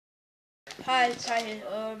Hi, Ty.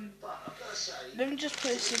 Let me just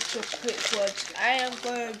put this into quick words. I am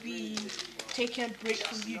going to be taking a break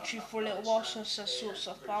from YouTube for a little while since I sort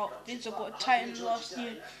stuff out. Things I got tightened last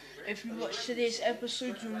year. If you watch today's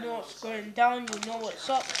episode, you know what's going down, you know what's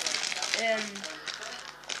up. And,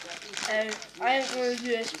 and I ain't going to do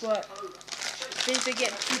this, but things are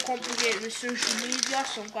getting too complicated with social media,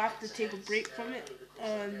 so I'm going to have to take a break from it.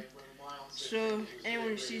 So anyone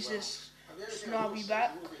who sees this, know I'll be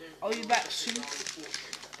back. I'll be back soon.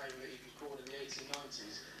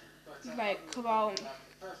 Like about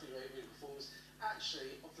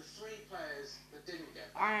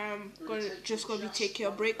I am gonna be taking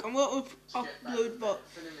a break. I'm gonna upload about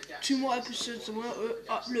 2 more episodes. I'm gonna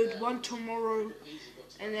upload one tomorrow,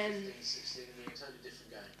 and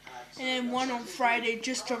then one on Friday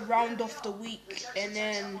just to round off the week, and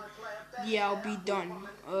then yeah, I'll be done.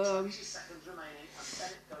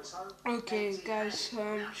 Okay, guys.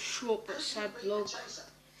 Short but sad vlog.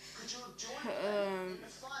 Um,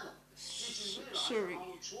 sorry.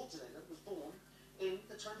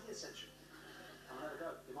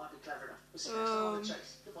 Um,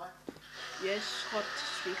 yes, hard to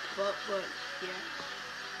speak about, but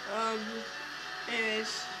yeah.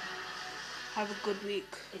 Anyways, have a good week.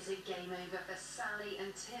 Is it game over for Sally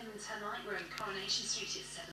and Tim tonight? We're in Coronation Street at 7.